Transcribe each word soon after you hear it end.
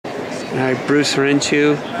All right, Bruce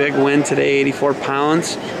Hrynciw, big win today, 84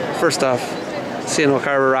 pounds. First off, see an Oak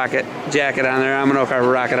Harbor Rocket jacket on there. I'm an Oak Harbor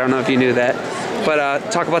Rocket. I don't know if you knew that.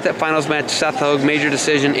 But talk about that finals match. Seth Hogue, major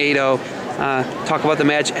decision, 8-0. Talk about the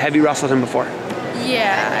match. Have you wrestled him before?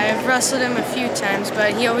 Yeah, I've wrestled him a few times,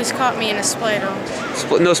 but he always caught me in a spladle.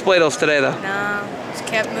 No spladles today, though? No, just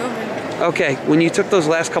kept moving. Okay, when you took those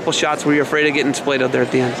last couple shots, were you afraid of getting spladled there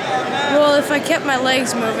at the end? Well, if I kept my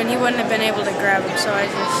legs moving, he wouldn't have been able to grab him, so I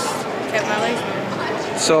just kept my legs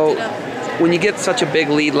moving. So, when you get such a big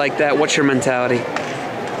lead like that, what's your mentality?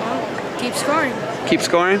 Well, keep scoring. Keep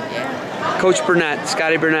scoring? Yeah. Coach Burnett,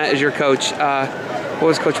 Scotty Burnett is your coach. What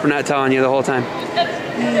was Coach Burnett telling you the whole time?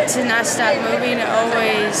 To not stop moving,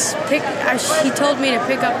 always pick. He told me to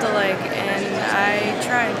pick up the leg, and I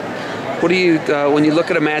tried. What do you, when you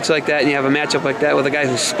look at a match like that and you have a matchup like that with a guy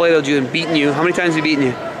who spladled you and beaten you, how many times has he beaten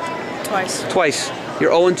you? Twice. Twice.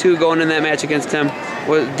 You're 0-2 going in that match against him.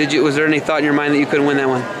 Was there any thought in your mind that you couldn't win that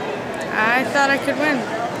one? I thought I could win.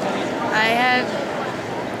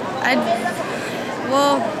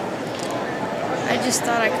 I just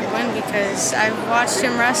thought I could win because I've watched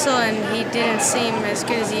him wrestle and he didn't seem as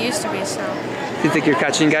good as he used to be, so. Do you think you're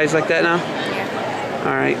catching guys like that now? Yeah.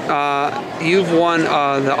 All right. You've won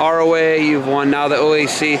the ROA, you've won now the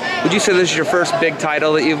OAC. Would you say this is your first big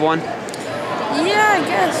title that you've won? Yeah, I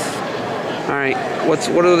guess. All right. What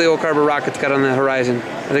do the Oak Harbor Rockets got on the horizon?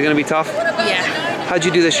 Are they going to be tough? Yeah. How'd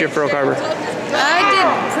you do this year for Oak Harbor? I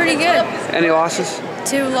did pretty good. Any losses?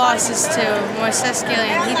 2 losses to Moises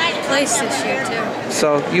Gillian. He placed this year, too.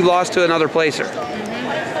 So you lost to another placer,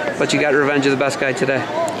 but you got revenge of the best guy today.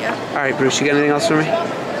 Yeah. All right, Bruce, you got anything else for me?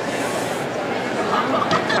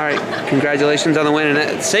 All right, congratulations on the win.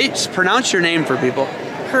 And pronounce your name for people.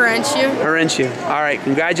 Hrynciw. Hrynciw. All right,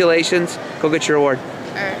 congratulations. Go get your award.